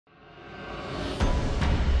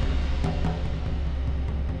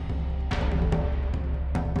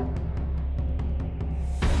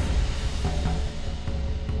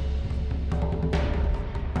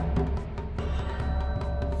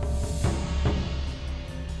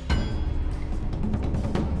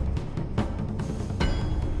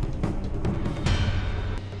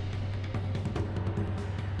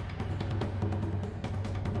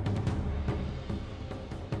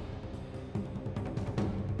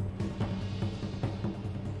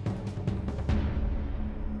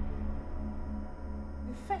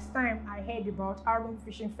first time I heard about Argungu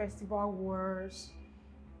Fishing Festival was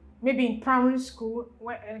maybe in primary school,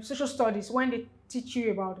 when, social studies, when they teach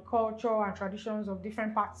you about the culture and traditions of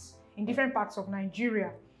different parts, in different parts of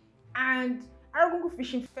Nigeria. And Argungu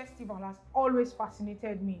Fishing Festival has always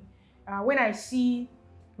fascinated me. When I see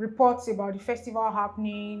reports about the festival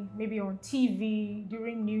happening, maybe on TV,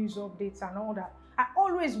 during news updates and all that, I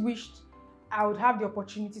always wished I would have the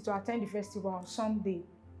opportunity to attend the festival someday.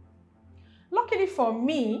 Luckily for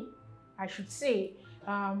me, I should say,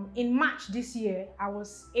 in March this year, I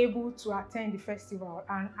was able to attend the festival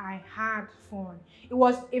and I had fun. It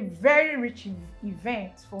was a very rich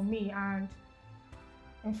event for me, and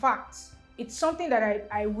in fact, it's something that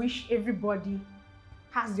I wish everybody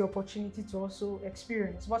has the opportunity to also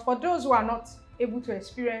experience. But for those who are not able to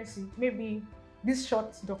experience it, maybe this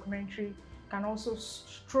short documentary can also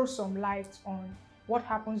throw some light on what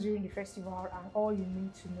happens during the festival and all you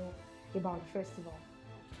need to know about the festival.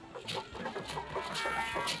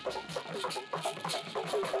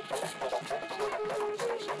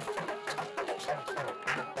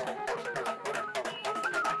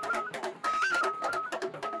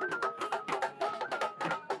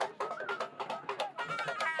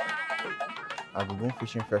 Argungu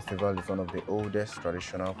Fishing Festival is one of the oldest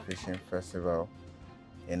traditional fishing festivals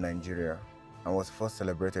in Nigeria and was first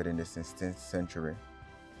celebrated in the 16th century.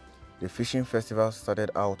 The fishing festival started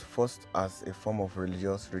out first as a form of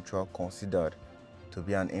religious ritual considered to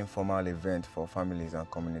be an informal event for families and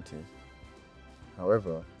communities.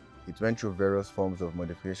 However, it went through various forms of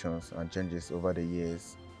modifications and changes over the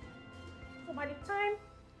years. So by the time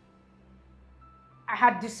I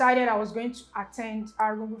had decided I was going to attend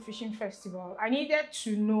Argungu Fishing Festival, I needed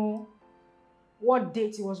to know what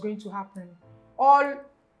date it was going to happen.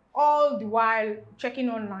 All the while checking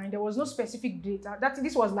online, there was no specific date.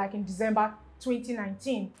 This was like in December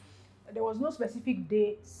 2019. There was no specific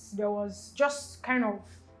dates. There was just kind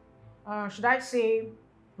of, should I say,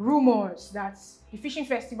 rumors that the fishing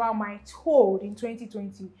festival might hold in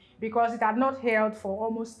 2020 because it had not held for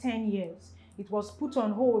almost 10 years. It was put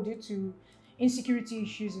on hold due to insecurity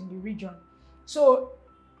issues in the region. So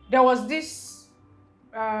there was this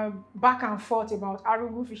back and forth about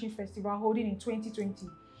Argungu Fishing Festival holding in 2020.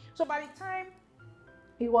 So by the time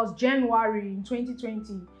it was January in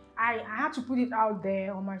 2020, I had to put it out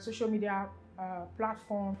there on my social media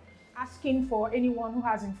platform, asking for anyone who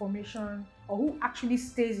has information or who actually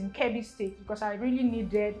stays in Kebbi State, because I really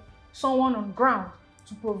needed someone on ground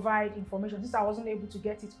to provide information since I wasn't able to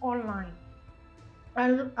get it online.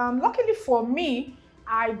 And luckily for me,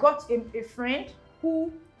 I got a friend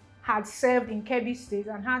who had served in Kebbi State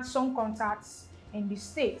and had some contacts in the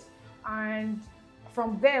state. And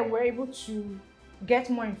from there, we're able to get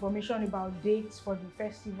more information about dates for the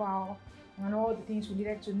festival and all the things we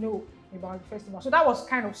needed to know about the festival. So that was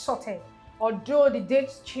kind of sorted, although the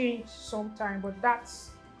dates changed sometime, but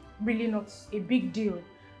that's really not a big deal.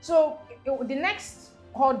 So the next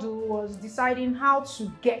hurdle was deciding how to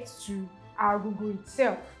get to Argungu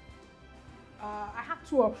itself. I have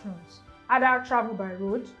two options: either travel by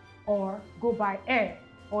road or go by air,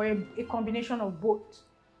 or a combination of both.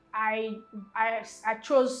 I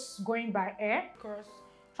chose going by air because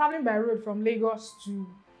traveling by road from Lagos to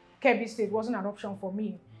Kebbi State wasn't an option for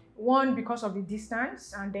me. One, because of the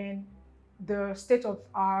distance, and then the state of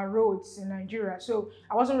our roads in Nigeria. So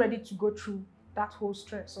I wasn't ready to go through that whole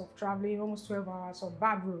stress of traveling almost 12 hours of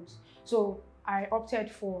bad roads. So I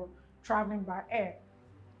opted for traveling by air.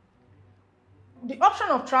 The option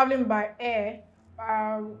of traveling by air,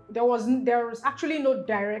 there was actually no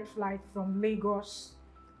direct flight from Lagos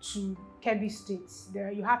to Kebbi State.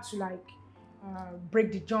 There you had to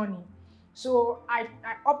break the journey. So I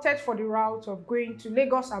opted for the route of going to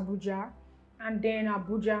Lagos, Abuja, and then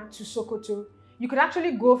Abuja to Sokoto. You could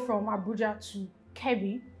actually go from Abuja to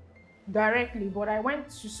Kebbi directly, but I went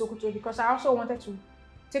to Sokoto because I also wanted to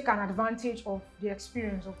take an advantage of the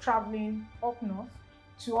experience of traveling up north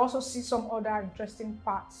to also see some other interesting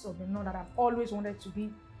parts of the north that I've always wanted to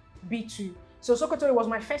be to. So Sokoto was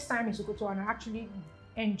my first time in Sokoto, and I actually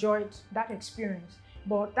enjoyed that experience.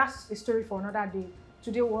 But that's a story for another day.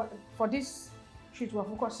 Today, for this shoot, we're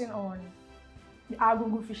focusing on the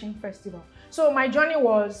Argungu Fishing Festival. So my journey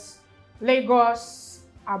was Lagos,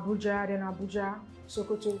 Abuja, then Abuja,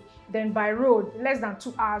 Sokoto. Then by road, less than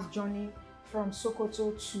 2 hours journey from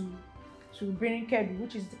Sokoto to Birnin Kebbi,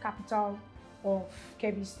 which is the capital of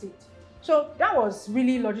Kebbi State. So that was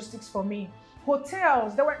really logistics for me.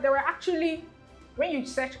 Hotels, there were actually, when you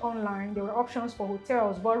search online, there were options for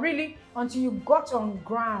hotels, but really until you got on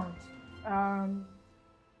ground,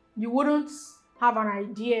 you wouldn't have an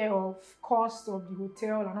idea of cost of the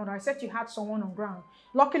hotel and all that, except you had someone on ground.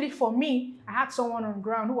 Luckily for me, I had someone on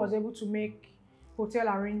ground who was able to make hotel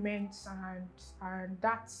arrangements, and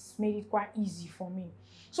that's made it quite easy for me.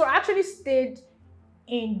 So I actually stayed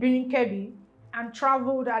in Birnin and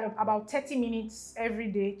traveled at about 30 minutes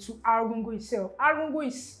every day to Argungu itself. Argungu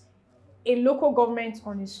is a local government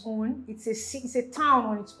on its own. It's a town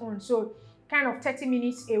on its own. So kind of 30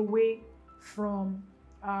 minutes away from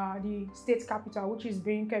the state capital, which is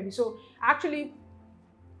Birnin. So actually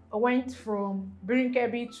I went from Birnin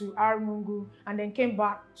to Argungu and then came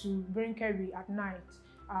back to Birnin at night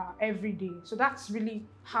every day. So that's really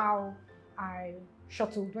how I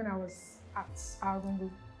shuttled when I was at Argungu.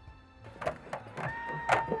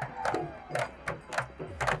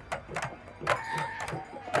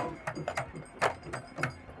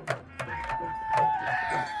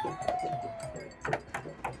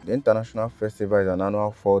 The International Festival is an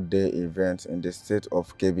annual 4-day event in the state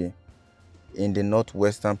of Kebbi, in the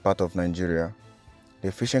northwestern part of Nigeria.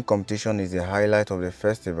 The fishing competition is the highlight of the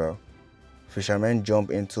festival. Fishermen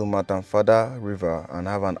jump into Matan Fada river and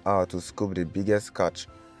have an hour to scoop the biggest catch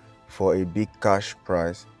for a big cash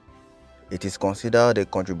prize. It is considered a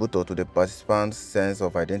contributor to the participants' sense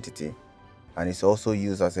of identity and is also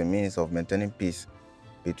used as a means of maintaining peace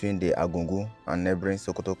between the Argungu and neighboring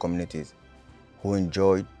Sokoto communities who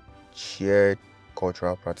enjoy shared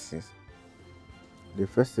cultural practices. The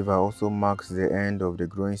festival also marks the end of the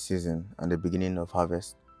growing season and the beginning of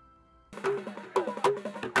harvest.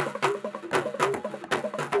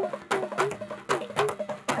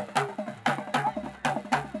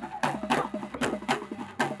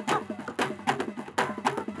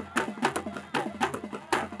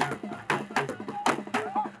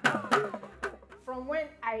 From when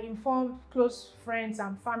I informed close friends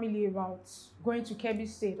and family about going to Kebbi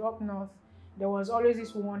State up north, there was always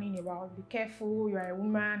this warning about be careful, you're a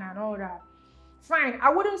woman and all that. Fine,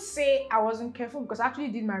 I wouldn't say I wasn't careful because I actually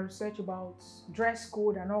did my research about dress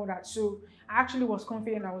code and all that. So I actually was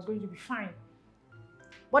confident I was going to be fine.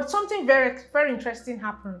 But something very, very interesting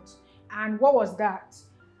happened. And what was that?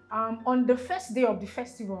 On the first day of the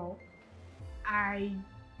festival, I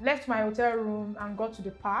left my hotel room and got to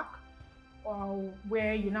the park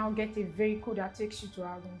where you now get a vehicle that takes you to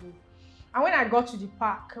Argungu. And when I got to the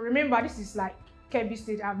park, remember this is like Kebbi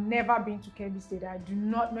State. I've never been to Kebbi State. I do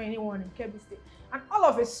not know anyone in Kebbi State. And all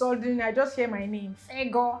of a sudden, I just hear my name,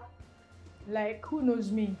 Fego. Like, who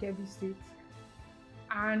knows me in Kebbi State?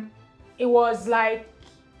 And it was like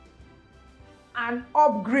an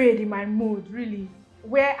upgrade in my mood, really,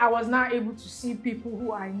 where I was now able to see people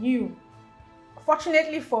who I knew.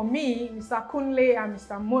 Fortunately for me, Mr. Kunle and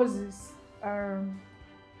Mr. Moses,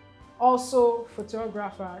 also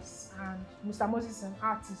photographers, and Mr. Moses, an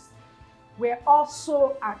artist, were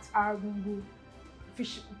also at Argungu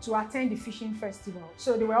to attend the fishing festival.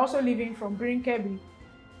 So they were also leaving from Birnin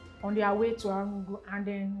on their way to Argungu, and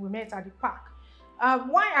then we met at the park.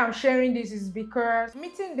 Why I'm sharing this is because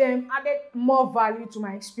meeting them added more value to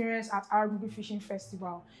my experience at Argungu Fishing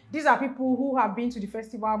Festival. These are people who have been to the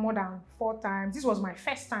festival more than 4 times. This was my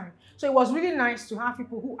first time. So it was really nice to have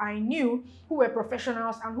people who I knew, who were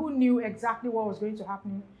professionals and who knew exactly what was going to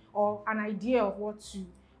happen or an idea of what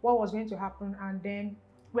was going to happen, and then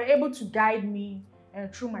were able to guide me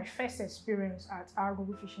through my first experience at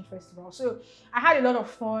Argungu Fishing Festival. So I had a lot of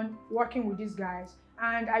fun working with these guys,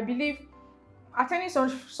 and I believe attending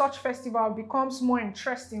such festival becomes more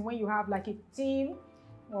interesting when you have like a team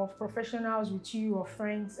of professionals with you or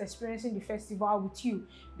friends experiencing the festival with you,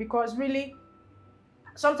 because really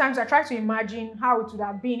sometimes I try to imagine how it would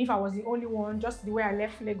have been if I was the only one, just the way I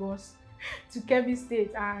left Lagos to Kebbi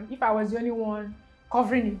State, and if I was the only one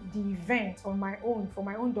covering the event on my own for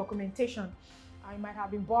my own documentation. It might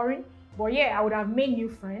have been boring, but yeah, I would have made new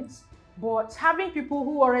friends. But having people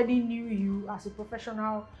who already knew you as a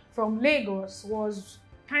professional from Lagos was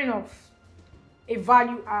kind of a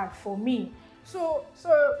value add for me. So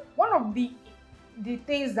one of the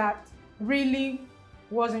things that really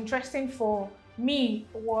was interesting for me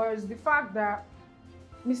was the fact that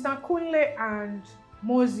Mr. Kunle and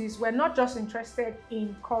Moses were not just interested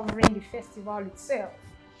in covering the festival itself.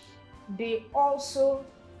 They also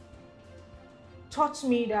taught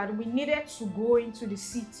me that we needed to go into the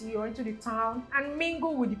city or into the town and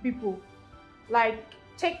mingle with the people. Like,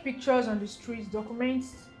 take pictures on the streets, document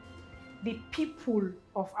the people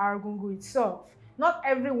of Argungu itself. Not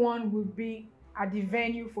everyone will be at the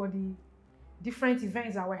venue for the different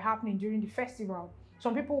events that were happening during the festival.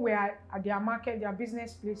 Some people were at their market, their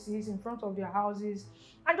business places, in front of their houses,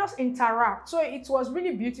 and just interact. So it was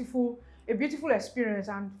really beautiful, a beautiful experience.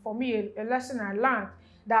 And for me, a lesson I learned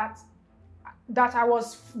that that I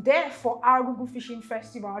was there for Argungu Fishing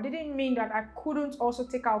Festival didn't mean that I couldn't also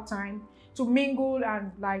take out time to mingle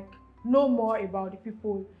and like know more about the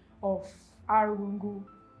people of Argungu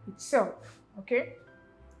itself. Okay,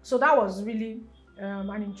 so that was really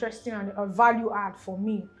an interesting and a value add for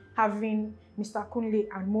me, having Mr. Kunle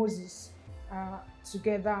and Moses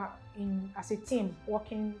together as a team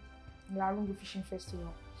working in the Argungu Fishing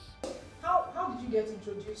Festival. How did you get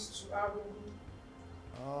introduced to Argungu?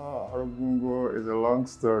 Argungu is a long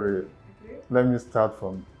story. Okay. Let me start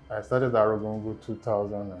from, I started Argungu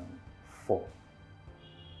 2004.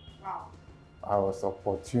 Wow. I was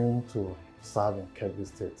opportune to serve in Kebbi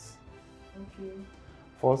State. Okay.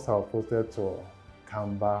 First, I was posted to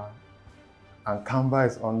Kamba, and Kamba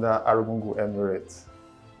is under Argungu Emirate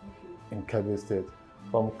in Kebbi State.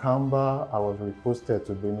 From Kamba, I was reposted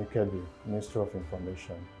to Beni Kebbi, Ministry of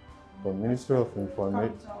Information. From Ministry of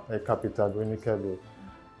Information, capital Beni Kebbi.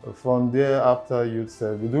 From there, after youth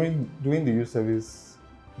service, during the youth service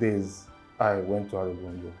days, I went to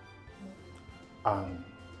Argungu, and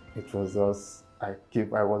it was just I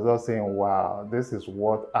was just saying, wow, this is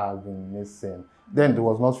what I've been missing. Then there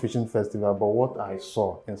was not fishing festival, but what I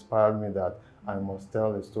saw inspired me that I must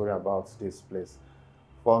tell a story about this place.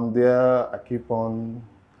 From there, I keep on,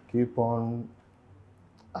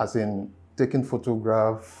 as in taking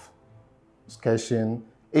photograph, sketching.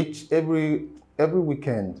 Every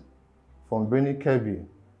weekend from Beni Kebbi,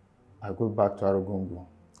 I go back to Argungu,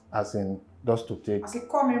 as in just to take. As a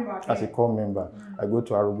core member. As a core member, I go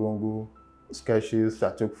to Argungu, sketches,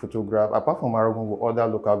 I take photograph. Apart from Argungu, other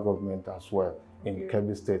local government as well in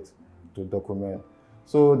Kebbi State to document.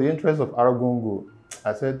 So the interest of Argungu,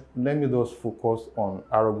 I said, let me just focus on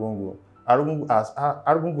Argungu.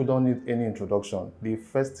 Argungu don't need any introduction. The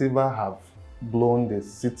festival have blown the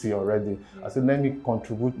city already. I said, let me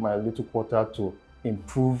contribute my little quarter to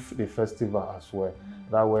improve the festival as well.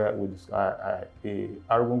 That way, a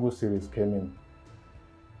Argungu series came in.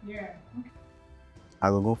 Yeah.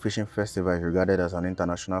 Argungu Fishing Festival is regarded as an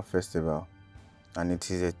international festival, and it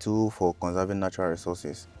is a tool for conserving natural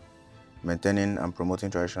resources, maintaining and promoting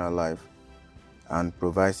traditional life, and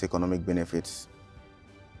provides economic benefits.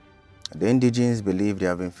 The indigenes believe they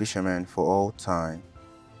have been fishermen for all time.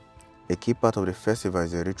 A key part of the festival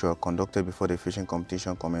is a ritual conducted before the fishing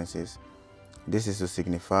competition commences. This is to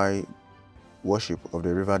signify worship of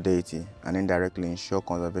the river deity and indirectly ensure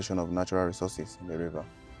conservation of natural resources in the river.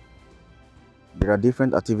 There are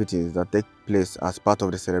different activities that take place as part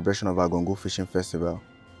of the celebration of Argungu Fishing Festival.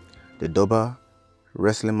 The Doba,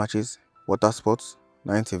 wrestling matches, water sports,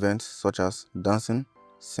 night events such as dancing,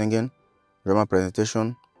 singing, drama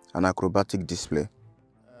presentation, and acrobatic display.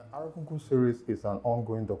 Argungu series is an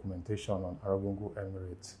ongoing documentation on Argungu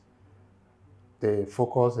Emirate. The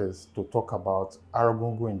focus is to talk about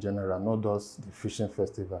Argungu in general, not just the fishing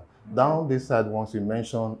festival. Down this side, once you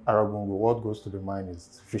mention Argungu, what goes to the mind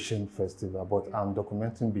is fishing festival, but I'm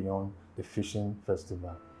documenting beyond the fishing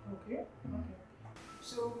festival. Okay.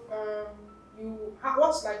 So,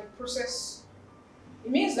 what's like the process?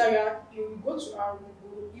 It means that you go to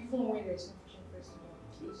Argungu even when there's no fishing festival.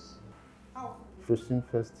 Yes. How? Fishing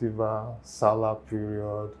festival, Salah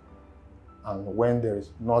period, and when there is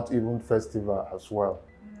not even festival as well,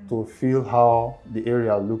 to feel how the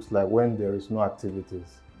area looks like when there is no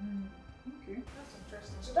activities. Okay, that's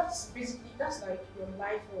interesting. So that's basically, that's like your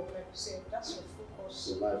life work, like you said, that's your focus.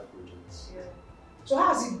 The life projects. Yeah. So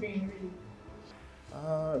how has it been really?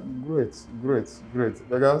 Great.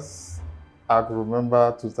 Because I can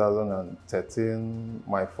remember 2013,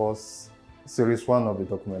 my first series one of the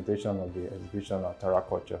documentation of the exhibition at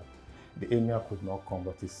Terraculture. The emir could not come,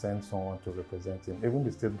 but he sent someone to represent him. Even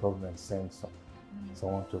the state government sent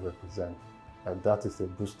someone to represent. And that is a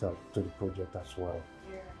booster to the project as well.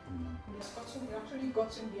 Yeah. It's actually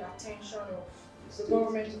gotten the attention of the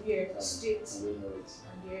government here, the state, and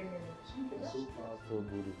the emirate. So far, so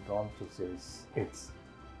good. It's gone to series 8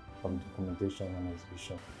 from documentation and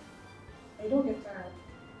exhibition. I don't get tired.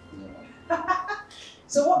 Yeah.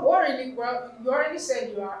 So what really, well, you already said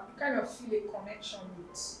you kind of feel a connection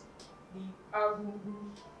with the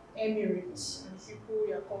Argungu Emirate and people,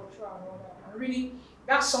 their culture and all that. And really,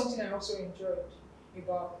 that's something I also enjoyed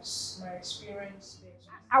about my experience there.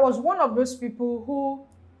 I was one of those people who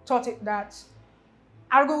thought that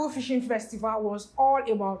Argungu Fishing Festival was all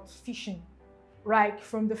about fishing. Right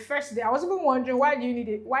from the first day, I was even wondering why do you need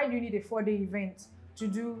a 4-day event to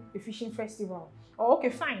do a fishing festival? Oh, okay,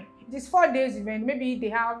 fine. This 4 days event, maybe they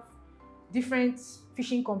have different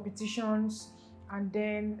fishing competitions, and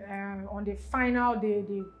then on the final day,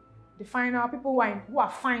 the final people who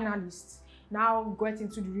are finalists, now get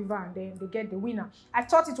into the river and then they get the winner. I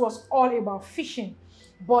thought it was all about fishing,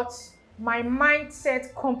 but my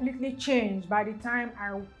mindset completely changed by the time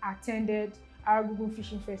I attended Argungu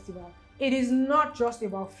Fishing Festival. It is not just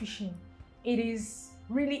about fishing. It is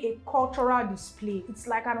really a cultural display. It's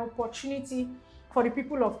like an opportunity for the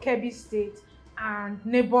people of Kebbi State and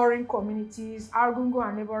neighboring communities, Argungu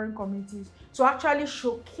and neighboring communities, to actually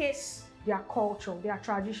showcase their culture, their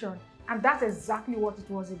tradition. And that's exactly what it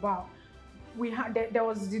was about. There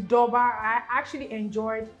was the Doba. I actually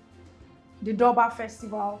enjoyed the Doba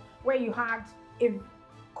festival, where you had a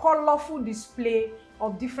colorful display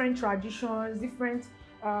of different traditions, different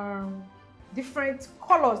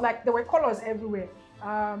colors. Like there were colors everywhere.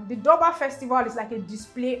 The Doba festival is like a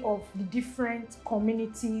display of the different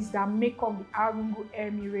communities that make up the Argungu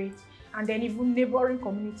Emirate, and then even neighboring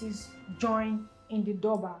communities join in the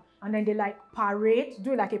Doba, and then they like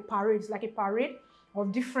do like a parade. It's like a parade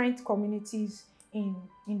of different communities in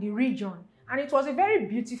the region, and it was a very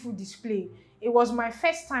beautiful display. It was my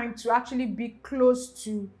first time to actually be close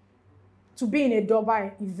to be in a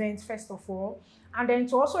Doba event, first of all, and then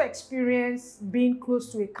to also experience being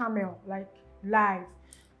close to a camel, like live,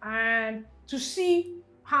 and to see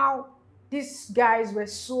how these guys were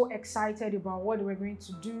so excited about what they were going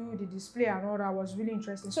to do, the display and all that was really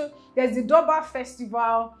interesting. So there's the Doba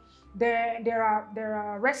festival. There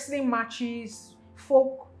are wrestling matches,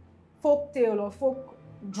 folk tale or folk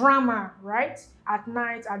drama, right, at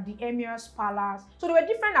night at the Emir's palace. So there were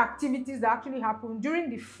different activities that actually happened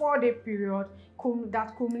during the 4-day period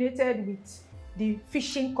that culminated with the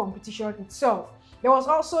fishing competition itself. There was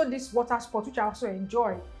also this water sport, which I also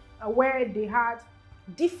enjoyed, where they had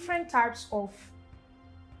different types of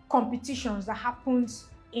competitions that happened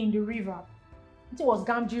in the river. It was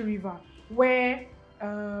Gamji River, where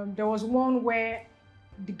there was one where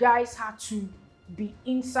the guys had to be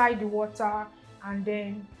inside the water and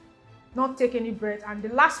then not take any breath, and the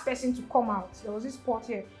last person to come out, there was this spot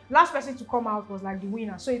here, last person to come out was like the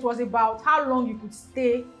winner. So it was about how long you could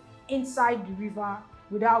stay inside the river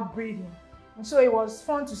without breathing. And so it was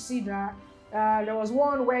fun to see that. There was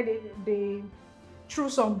one where they threw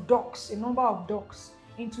some ducks, a number of ducks,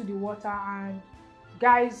 into the water, and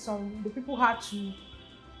the people had to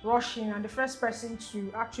rush in, and the first person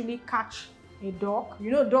to actually catch a duck,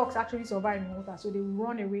 ducks actually survive in water, so they will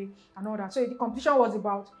run away and all that. So the competition was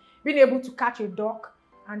about being able to catch a duck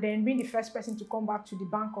and then being the first person to come back to the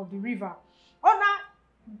bank of the river. Other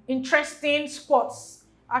interesting sports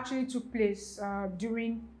actually took place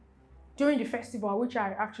during the festival, which I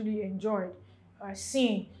actually enjoyed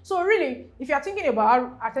seeing. So really, if you're thinking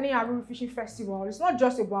about attending Argungu Fishing Festival, it's not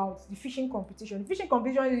just about the fishing competition. The fishing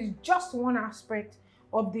competition is just one aspect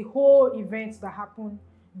of the whole event that happened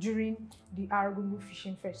during the Argungu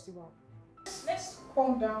Fishing Festival. Let's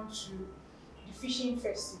come down to the fishing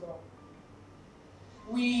festival.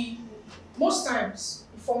 Most times,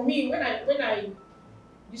 for me, when I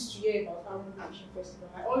used to hear about Argungu Fishing Festival,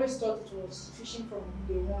 I always thought it was fishing from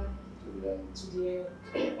day one to the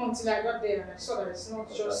end, until I got there and I saw that it's not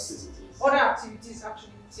just other activities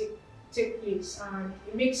actually take place, and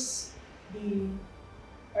it makes the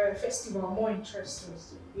festival more interesting.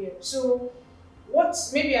 Yeah. So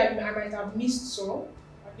maybe I might have missed some,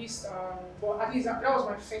 at least that was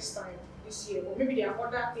my first time this year. But maybe there are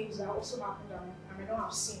other things that also happened that I may not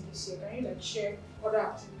have seen this year. Can you share other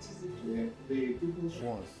activities they do? Yeah, the people's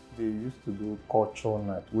ones, they used to do cultural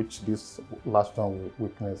night, which this last one we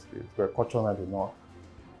witnessed it. But cultural night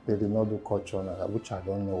they did not do cultural night, which I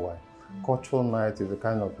don't know why. Cultural night is a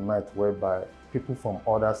kind of night whereby people from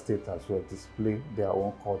other states as well display their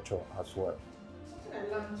own culture as well.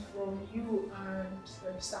 Something I learned from you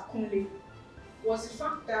and Mr. Kunle was the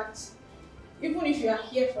fact that even if you are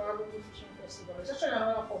here for Argungu Fishing Festival, it's actually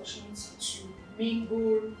another opportunity to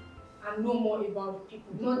mingle and know more about the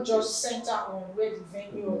people, not just center on where the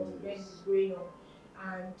venue or the event is going on.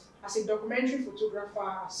 And as a documentary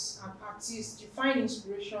photographer, as an artist, you find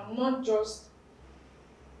inspiration not just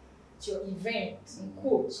to your event, in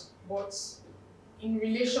quotes, but in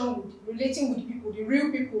relating with the people, the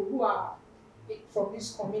real people who are from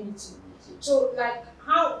this community. So, like,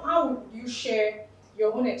 how would you share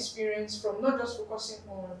your own experience from not just focusing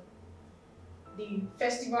on the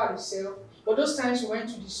festival itself, but those times you went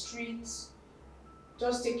to the streets,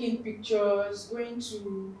 just taking pictures, going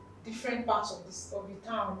to different parts of the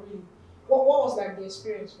town, really? What was like the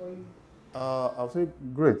experience for you? I'll say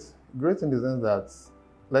great. Great in the sense that,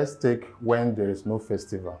 let's take when there is no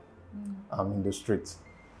festival. I'm in the street.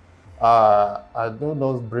 I don't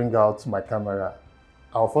just bring out my camera.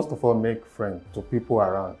 I'll first of all make friends to people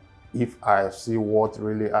around if I see what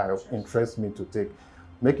really interests me to take.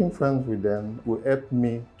 Making friends with them will help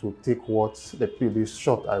me to take the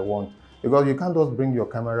shot I want. Because you can't just bring your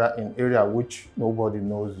camera in area which nobody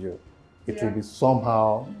knows you. It will be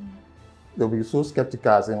somehow, they'll be so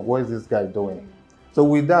skeptical as in, what is this guy doing? So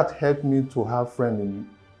with that, helped me to have friends in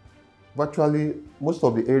virtually most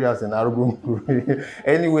of the areas in Argungu.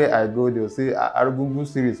 Anywhere I go, they'll say, Argungu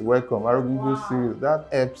series, welcome, Argungu series. That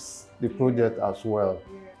helps the project as well.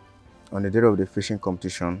 On the day of the fishing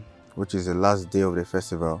competition, which is the last day of the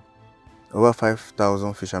festival, over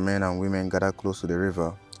 5,000 fishermen and women gathered close to the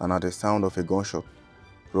river and at the sound of a gunshot,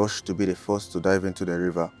 rushed to be the first to dive into the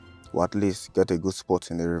river, or at least get a good spot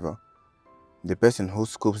in the river. The person who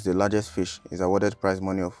scoops the largest fish is awarded prize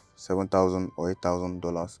money of $7,000 or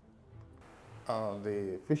 $8,000.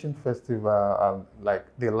 The fishing festival, like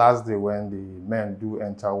the last day when the men do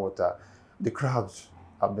enter water, the crowds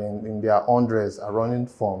have been in their hundreds are running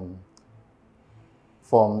from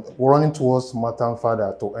running towards Matan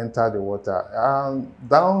Fada to enter the water. And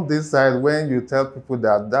down this side, when you tell people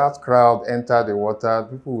that crowd entered the water,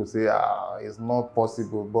 people will say, it's not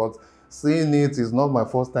possible. But seeing it is not my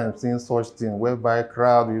first time seeing such thing, whereby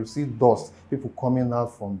crowd, you see dust, people coming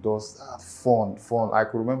out from dust, fun. I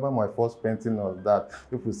could remember my first painting of that.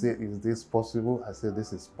 People say, is this possible? I said,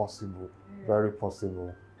 this is possible, very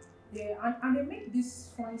possible. Yeah, and they make this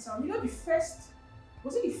fun sound. You know,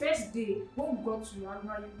 was it the first day when we got to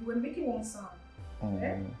Argungu, you were making one sound?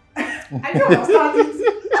 I don't understand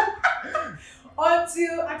it.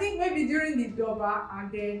 Until, I think maybe during the Doba,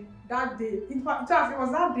 and then that day, in fact, it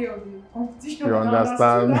was that day of the competition. You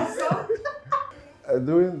understand?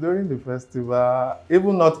 During the festival,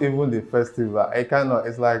 not even the festival,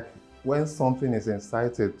 it's like when something is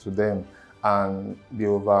incited to them and they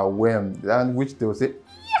overwhelmed, and which they will say,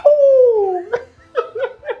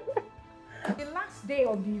 day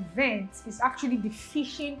of the event is actually the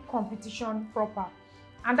fishing competition proper,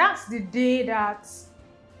 and that's the day that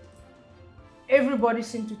everybody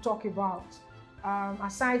seems to talk about,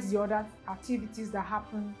 aside the other activities that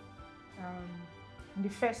happen in the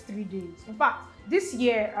first 3 days. In fact, this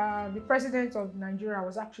year the president of Nigeria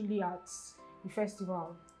was actually at the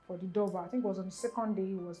festival for the Doba. I think it was on the second day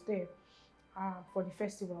he was there for the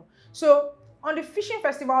festival. So on the fishing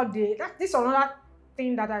festival day, this is another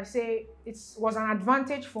thing that I say was an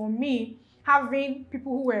advantage for me, having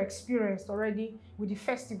people who were experienced already with the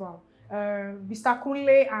festival. Mr.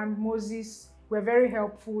 Kunle and Moses were very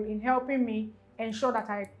helpful in helping me ensure that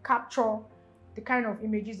I capture the kind of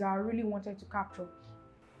images that I really wanted to capture.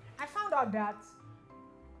 I found out that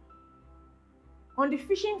on the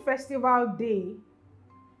fishing festival day,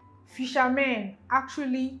 fishermen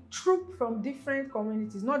actually troop from different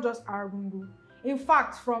communities, not just Argungu. In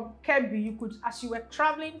fact, from Kebi, you could, as you were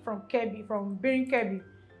traveling from Birin Kebi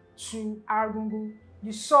to Argungu,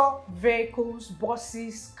 you saw vehicles,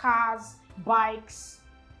 buses, cars, bikes,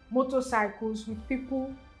 motorcycles with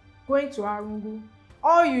people going to Argungu.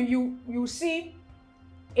 Or you see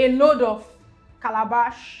a load of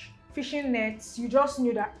calabash, fishing nets. You just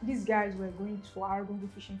knew that these guys were going for Argungu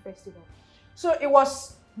Fishing Festival. So it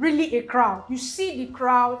was really a crowd. You see the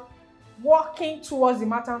crowd walking towards the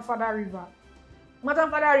Matan Fada River.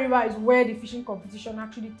 Matan Fada River is where the fishing competition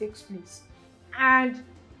actually takes place. And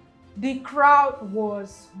the crowd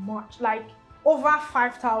was much, like over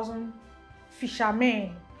 5,000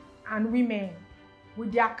 fishermen and women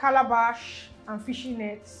with their calabash and fishing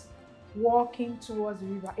nets walking towards the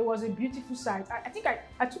river. It was a beautiful sight. I think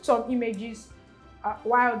I took some images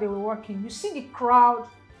while they were walking. You see the crowd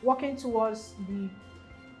walking towards the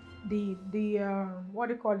what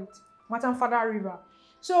do you call it? Matan Fada River.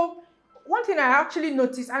 So one thing I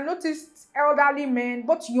noticed elderly men,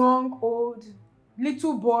 both young, old,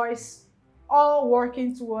 little boys, all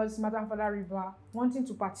working towards Matan Fada River, wanting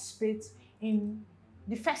to participate in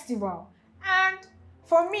the festival. And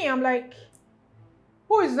for me, I'm like,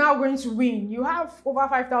 who is now going to win? You have over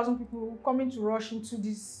 5,000 people coming to rush into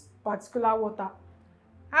this particular water.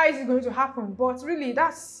 How is it going to happen? But really,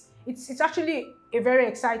 it's actually a very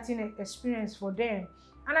exciting experience for them.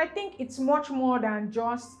 And I think it's much more than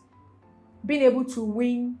just being able to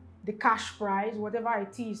win the cash prize, whatever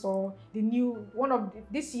it is, or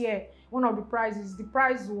this year, one of the prizes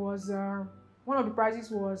was a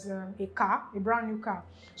car, a brand new car.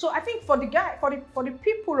 So I think for the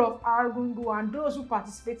people of Argungu and those who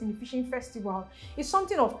participate in the fishing festival, it's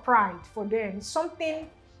something of pride for them. It's something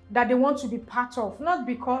that they want to be part of, not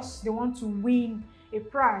because they want to win a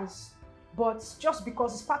prize, but just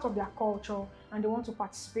because it's part of their culture and they want to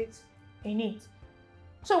participate in it.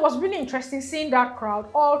 So it was really interesting seeing that crowd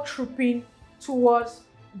all trooping towards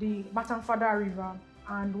the Matan Fada River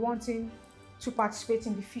and wanting to participate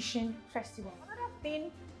in the fishing festival. Another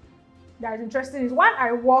thing that is interesting is while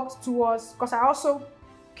I walked towards, because I also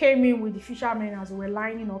came in with the fishermen as they were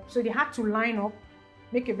lining up. So they had to line up,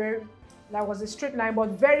 make a very, that was a straight line, but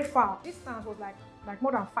very far. Distance was like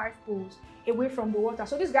more than 5 poles away from the water.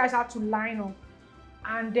 So these guys had to line up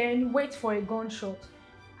and then wait for a gunshot.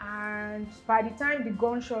 And by the time the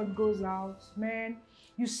gunshot goes out, man,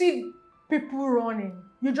 you see people running.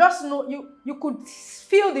 You just know, you could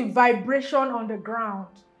feel the vibration on the ground.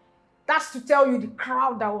 That's to tell you the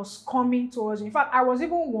crowd that was coming towards you. In fact, I was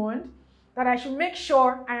even warned that I should make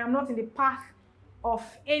sure I am not in the path of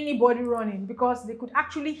anybody running, because they could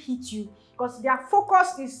actually hit you, because their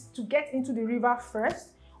focus is to get into the river first,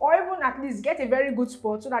 or even at least get a very good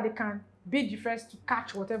spot so that they can be the first to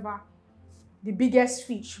catch whatever, the biggest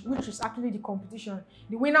fish, which is actually the competition.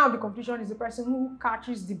 The winner of the competition is the person who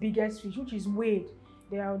catches the biggest fish, which is weighed.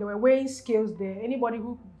 There were weighing scales there. Anybody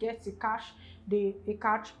who gets a catch, they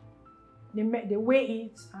catch, they weigh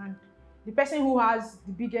it, and the person who has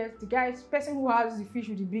the biggest, person who has the fish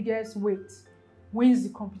with the biggest weight wins the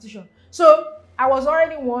competition. So I was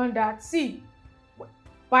already warned that, see,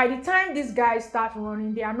 by the time these guys start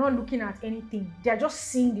running, they are not looking at anything. They are just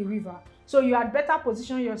seeing the river. So you had better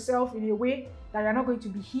position yourself in a way that you're not going to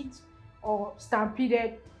be hit or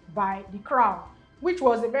stampeded by the crowd, which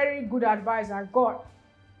was a very good advice I got.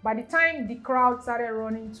 By the time the crowd started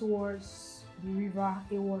running towards the river,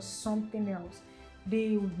 it was something else.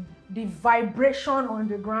 The vibration on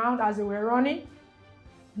the ground as they were running,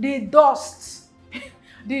 the dust,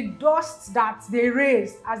 the dust that they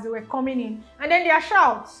raised as they were coming in, and then their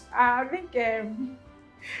shouts. I think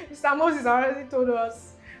Mr. Moses already told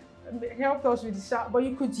us, helped us with the shout, but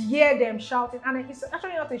you could hear them shouting, and it's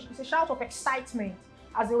actually not it's a shout of excitement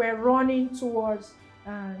as they were running towards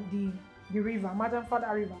the river, Matan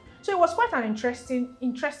Fada River. So it was quite an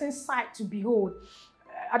interesting sight to behold.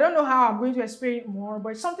 I don't know how I'm going to explain it more, but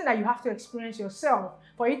it's something that you have to experience yourself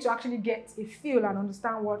for you to actually get a feel and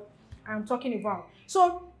understand what I'm talking about.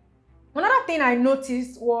 So another thing I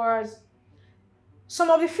noticed was some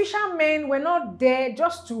of the fishermen were not there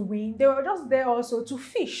just to win, they were just there also to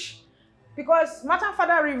fish. Because Matan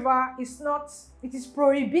Fada River is not, it is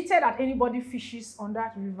prohibited that anybody fishes on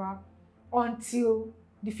that river until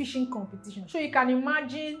the fishing competition. So you can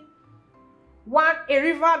imagine a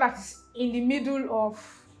river that is in the middle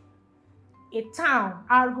of a town,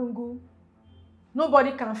 Argungu,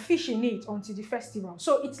 nobody can fish in it until the festival.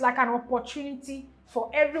 So it's like an opportunity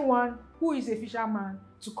for everyone who is a fisherman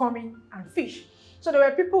to come in and fish. So there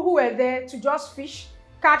were people who were there to just fish,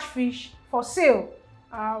 catch fish for sale.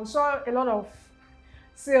 We saw a lot of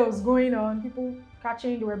sales going on, people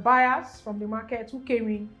catching. There were buyers from the market who came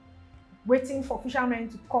in waiting for fishermen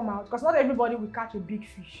to come out, because not everybody will catch a big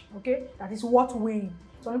fish, okay, that is worth weighing.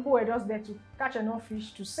 Some people were just there to catch enough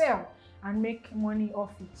fish to sell and make money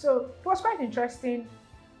off it. So it was quite interesting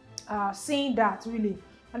seeing that, really.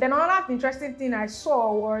 And then another interesting thing I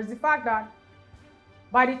saw was the fact that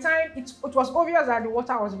by the time it was obvious that the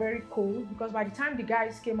water was very cold, because by the time the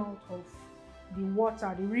guys came out of the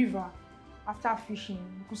water, the river, after fishing,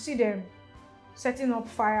 you could see them setting up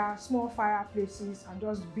small fireplaces, and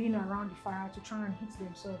just being around the fire to try and heat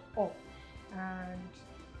themselves up. And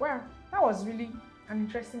well, that was really an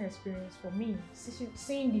interesting experience for me,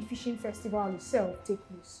 seeing the fishing festival itself take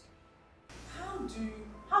place.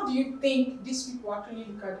 How do you think these people actually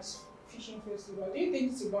look at this fishing festival? Do you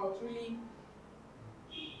think it's about really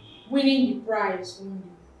winning the prize only,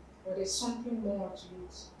 or there's something more to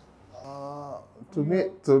it?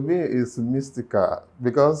 To me, it's mystical,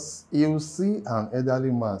 because you see an elderly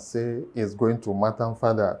man say he's going to Matan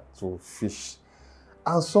Fada to fish.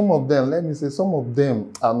 And some of them, let me say, some of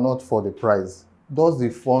them are not for the prize. That's the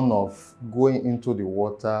fun of going into the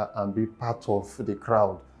water and be part of the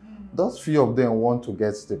crowd. Those few of them want to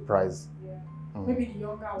get the prize. Yeah. Maybe the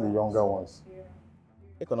younger ones. Yeah.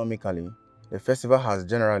 Economically, the festival has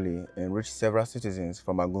generally enriched several citizens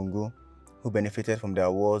from Argungu who benefited from the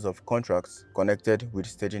awards of contracts connected with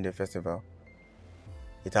staging the festival.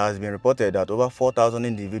 It has been reported that over 4,000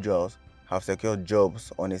 individuals have secured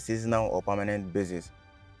jobs on a seasonal or permanent basis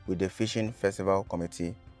with the Fishing Festival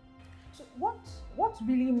Committee. So what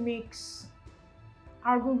really makes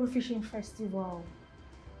Argungu Fishing Festival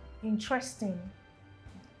interesting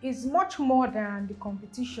is much more than the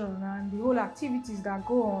competition and the whole activities that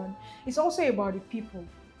go on. It's also about the people.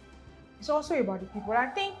 It's also about the people. I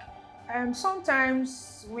think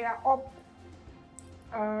sometimes we are up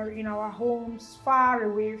in our homes, far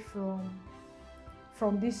away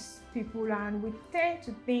from these people, and we tend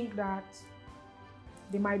to think that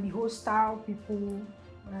they might be hostile people.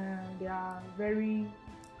 They are very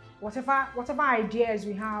whatever ideas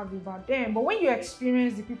we have about them. But when you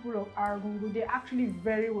experience the people of Argungu, they're actually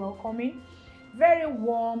very welcoming, very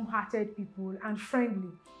warm-hearted people and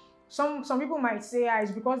friendly. Some people might say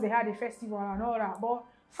it's because they had a festival and all that, but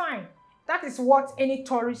fine. That is what any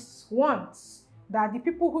tourist wants, that the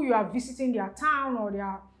people who you are visiting their town or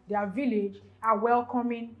their village are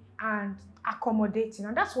welcoming and accommodating.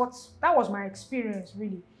 And that was my experience,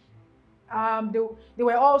 really. They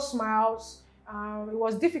were all smiles. It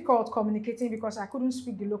was difficult communicating because I couldn't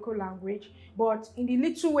speak the local language, but in the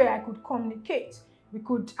little way I could communicate, we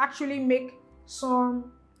could actually make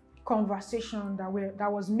some conversation that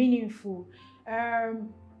was meaningful. I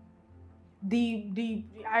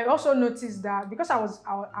also noticed that because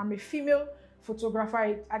I'm a female photographer,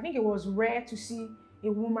 I think it was rare to see a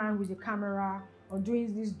woman with a camera or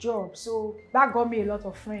doing this job. So that got me a lot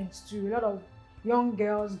of friends too, a lot of young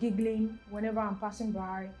girls giggling whenever I'm passing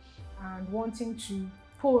by and wanting to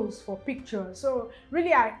pose for pictures. So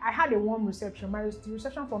really, I had a warm reception. The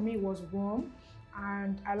reception for me was warm,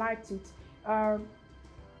 and I liked it. And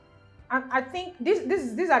I think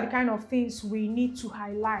these are the kind of things we need to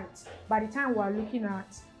highlight by the time we are looking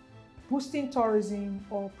at boosting tourism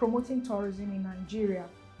or promoting tourism in Nigeria.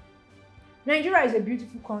 Nigeria is a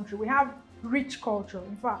beautiful country. We have rich culture.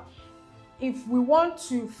 In fact, if we want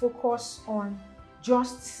to focus on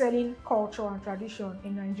just selling culture and tradition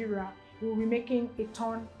in Nigeria, we will be making a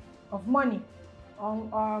ton of money.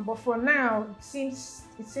 But for now, it seems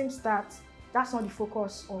that that's not the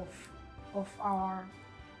focus of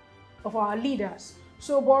our leaders.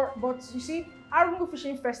 So, but you see, Argungu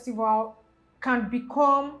Fishing Festival can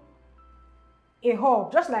become a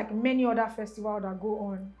hub, just like many other festivals that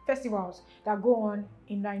go on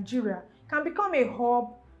in Nigeria, can become a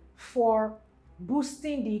hub for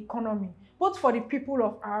boosting the economy, both for the people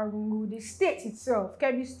of Argungu, the state itself,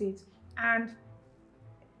 Kebbi State, and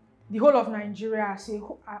the whole of Nigeria as a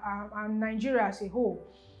whole.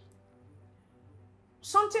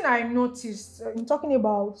 Something I noticed in talking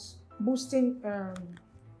about boosting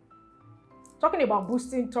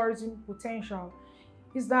tourism potential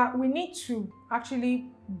is that we need to actually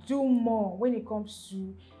do more when it comes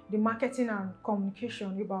to the marketing and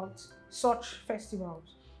communication about such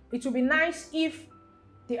festivals. It would be nice if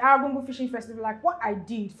the Argungu Fishing Festival, like what I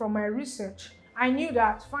did from my research, I knew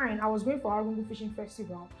that, fine, I was going for Argungu Fishing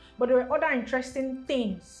Festival, but there were other interesting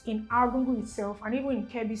things in Argungu itself and even in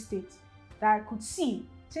Kebbi State that I could see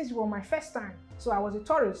since it was my first time. So I was a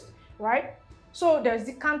tourist, right? So there's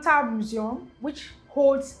the Kanta Museum, which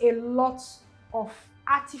holds a lot of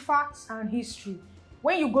artifacts and history.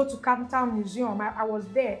 When you go to Kanta Museum, I was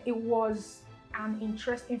there. It was an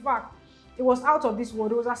interest. In fact, it was out of this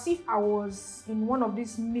world. It was as if I was in one of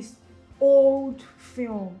these old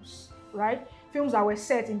films, right? Films that were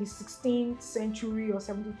set in the 16th century or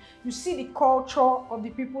 17th. You see the culture of the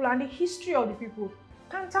people and the history of the people.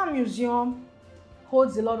 Kanta Museum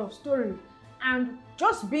holds a lot of story. And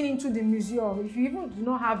just being into the museum, if you even do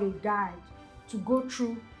not have a guide to go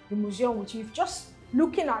through the museum with you, if just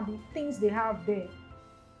looking at the things they have there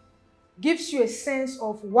gives you a sense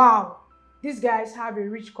of, wow, these guys have a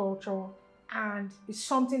rich culture and it's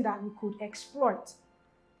something that we could exploit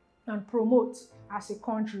and promote as a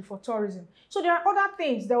country for tourism. So there are other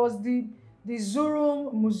things. There was the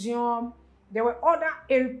Zurum Museum. There were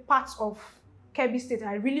other parts of Kebbi State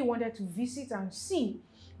I really wanted to visit and see,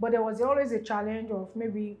 but there was always a challenge of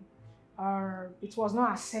maybe it was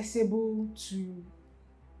not accessible to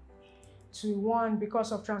one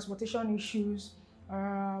because of transportation issues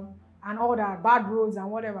and all that, bad roads and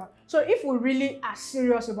whatever. So if we really are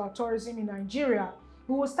serious about tourism in Nigeria,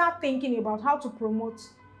 we will start thinking about how to promote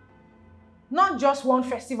not just one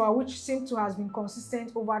festival, which seems to have been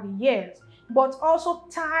consistent over the years, but also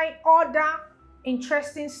tie other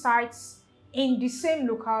interesting sites in the same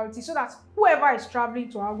locality so that whoever is traveling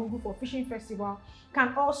to Argungu for fishing festival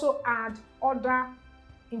can also add other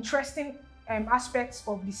interesting aspects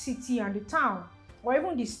of the city and the town or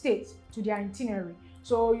even the state to their itinerary.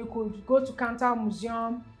 So you could go to Kanta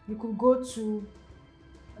Museum, you could go to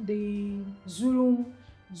the Zurum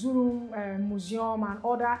Museum and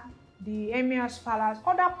the Emir's Palace,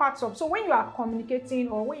 other parts of. So when you are communicating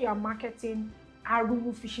or when you are marketing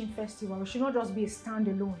Argungu Fishing Festival, it should not just be a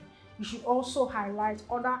standalone. You should also highlight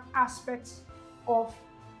other aspects of,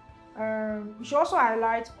 you should also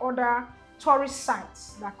highlight other tourist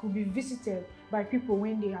sites that could be visited by people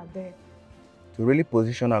when they are there. To really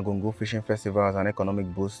position Argungu Fishing Festival as an economic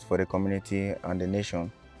boost for the community and the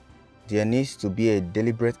nation, there needs to be a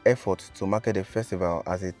deliberate effort to market the festival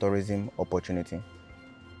as a tourism opportunity.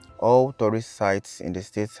 All tourist sites in the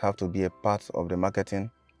states have to be a part of the marketing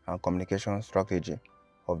and communication strategy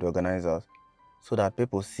of the organizers so that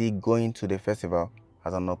people see going to the festival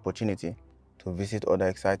as an opportunity to visit other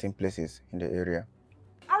exciting places in the area.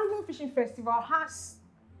 Argungu Fishing Festival has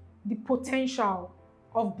the potential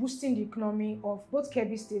of boosting the economy of both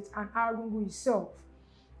Kebbi State and Argungu itself.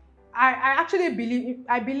 I actually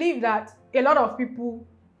believe that a lot of people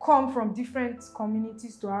come from different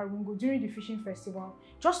communities to Argungu during the fishing festival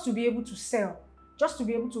just to be able to sell, just to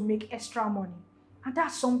be able to make extra money. And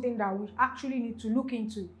that's something that we actually need to look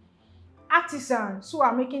into. Artisans who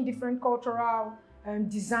are making different cultural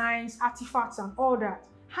designs, artifacts and all that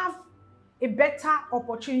have a better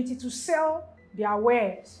opportunity to sell their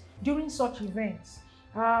wares during such events.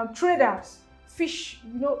 Traders, fish,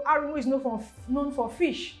 Argungu is known for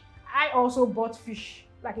fish. I also bought fish,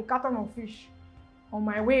 like a carton of fish, on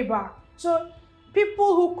my way back. So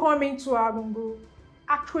people who come into Argungu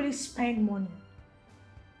actually spend money.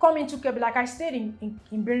 Come into Kebbi, like I stayed in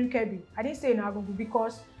Birin Kebbi. I didn't stay in Argungu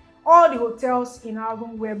because all the hotels in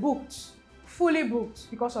Argungu were booked, fully booked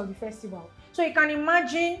because of the festival. So you can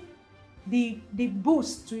imagine the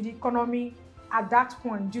boost to the economy at that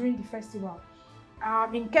point during the festival.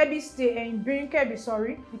 In Kebbi State, in Birin Kebbi,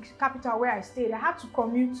 the capital where I stayed, I had to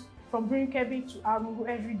commute from Birin Kebbi to Argungu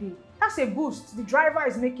every day. That's a boost. The driver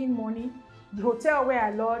is making money. The hotel where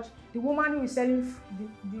I lodged, the woman who is selling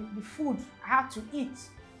the food I had to eat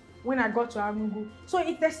when I got to Argungu. So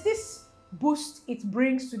there's this boost it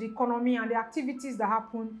brings to the economy and the activities that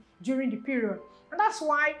happen during the period. And that's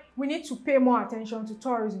why we need to pay more attention to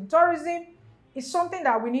tourism. Tourism is something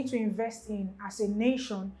that we need to invest in as a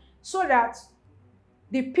nation so that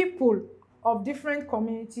the people of different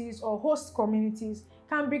communities or host communities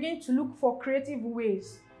can begin to look for creative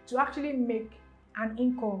ways to actually make an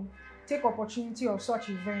income, take opportunity of such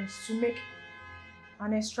events to make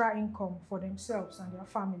an extra income for themselves and their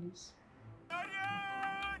families.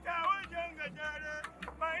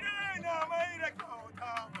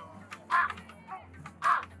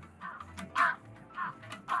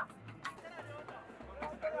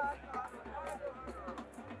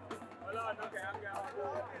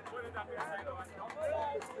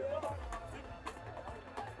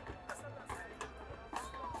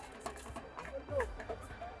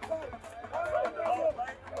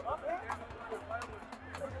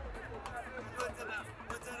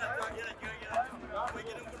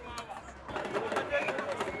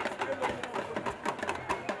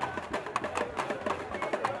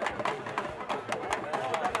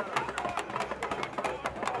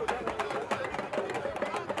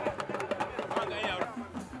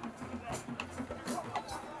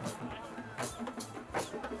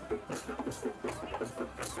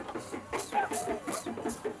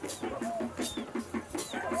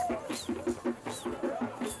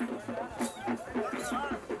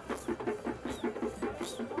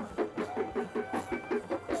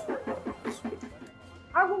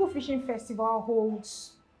 Argungu Fishing Festival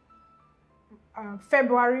holds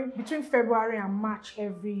between February and March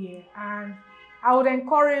every year, and I would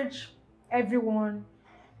encourage everyone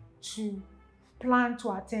to plan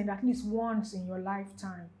to attend at least once in your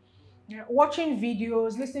lifetime. Watching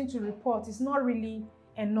videos, listening to reports is not really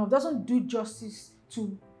enough, doesn't do justice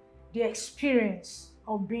to the experience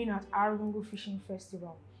of being at Argungu Fishing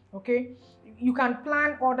Festival. Okay, you can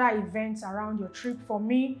plan other events around your trip. For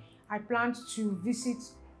me, I planned to visit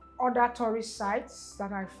other tourist sites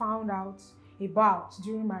that I found out about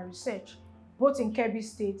during my research, both in Kebbi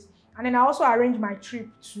State, and then I also arranged my trip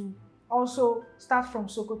to also start from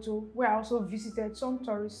Sokoto, where I also visited some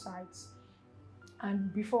tourist sites,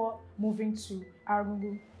 and before moving to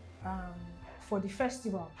Argungu for the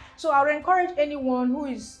festival. So I would encourage anyone who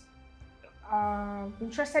is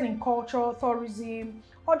interested in culture, tourism,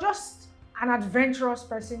 or just an adventurous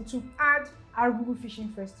person to add Argungu Fishing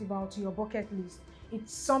Festival to your bucket list.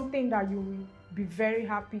 It's something that you will be very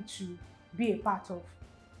happy to be a part of.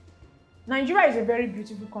 Nigeria is a very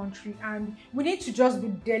beautiful country, and we need to just be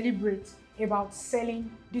deliberate about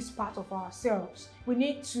selling this part of ourselves.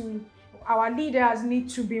 Our leaders need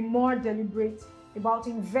to be more deliberate about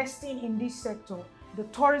investing in this sector. The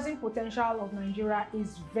tourism potential of Nigeria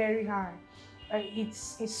is very high.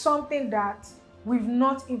 It's something that we've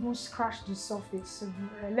not even scratched the surface,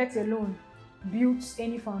 let alone built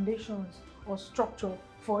any foundations or structure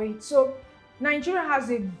for it. So Nigeria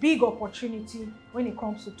has a big opportunity when it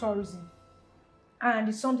comes to tourism, and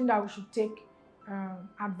it's something that we should take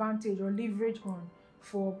advantage or leverage on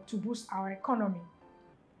to boost our economy.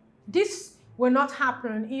 This will not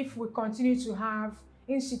happen if we continue to have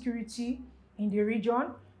insecurity in the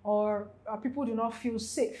region, or people do not feel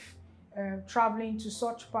safe traveling to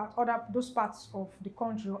those parts of the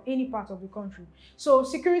country or any part of the country. So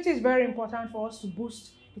security is very important for us to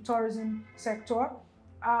boost the tourism sector.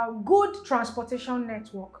 Good transportation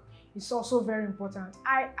network is also very important.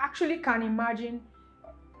 I actually can imagine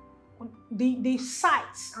the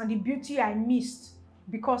sights and the beauty I missed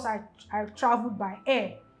because I traveled by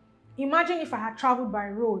air. Imagine if I had traveled by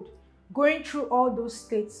road, going through all those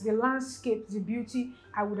states, the landscape, the beauty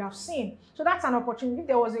I would have seen. So that's an opportunity. If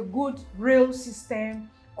there was a good rail system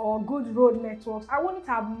or good road networks, I wouldn't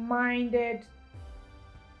have minded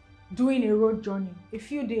doing a road journey. A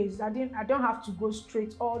few days, I don't have to go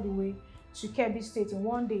straight all the way to Kebbi State in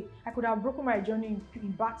one day. I could have broken my journey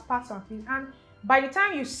in parts and pieces. And by the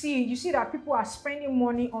time you see that people are spending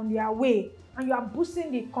money on their way, and you are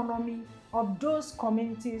boosting the economy of those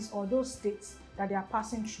communities or those states that they are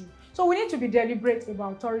passing through. So we need to be deliberate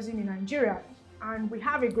about tourism in Nigeria, and we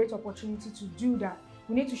have a great opportunity to do that.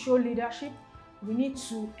 We need to show leadership. We need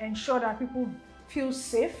to ensure that people feel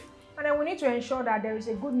safe, and then we need to ensure that there is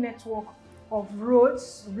a good network of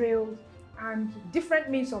roads, rails, and different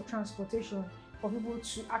means of transportation for people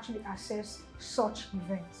to actually access such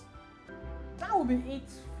events. That will be it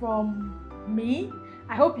from me.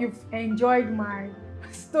 I hope you've enjoyed my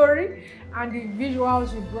story and the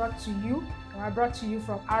visuals we brought to you, or I brought to you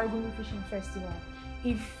from Argungu Fishing Festival.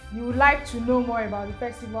 If you would like to know more about the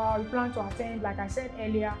festival, you plan to attend, like I said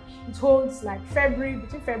earlier, it holds like between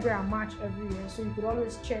February and March every year, so you could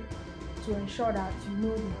always check to ensure that you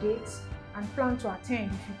know the dates and plan to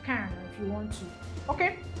attend if you can or if you want to.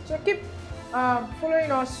 Okay, so keep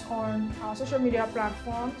following us on our social media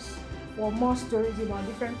platforms for more stories about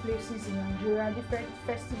different places in Nigeria, different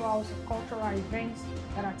festivals and cultural events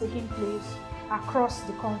that are taking place across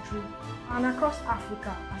the country and across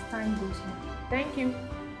Africa as time goes on. Thank you.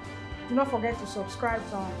 Do not forget to subscribe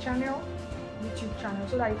to our channel, YouTube channel,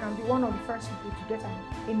 so that you can be one of the first people to get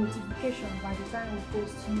a notification by the time we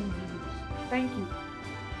post new videos. Thank you.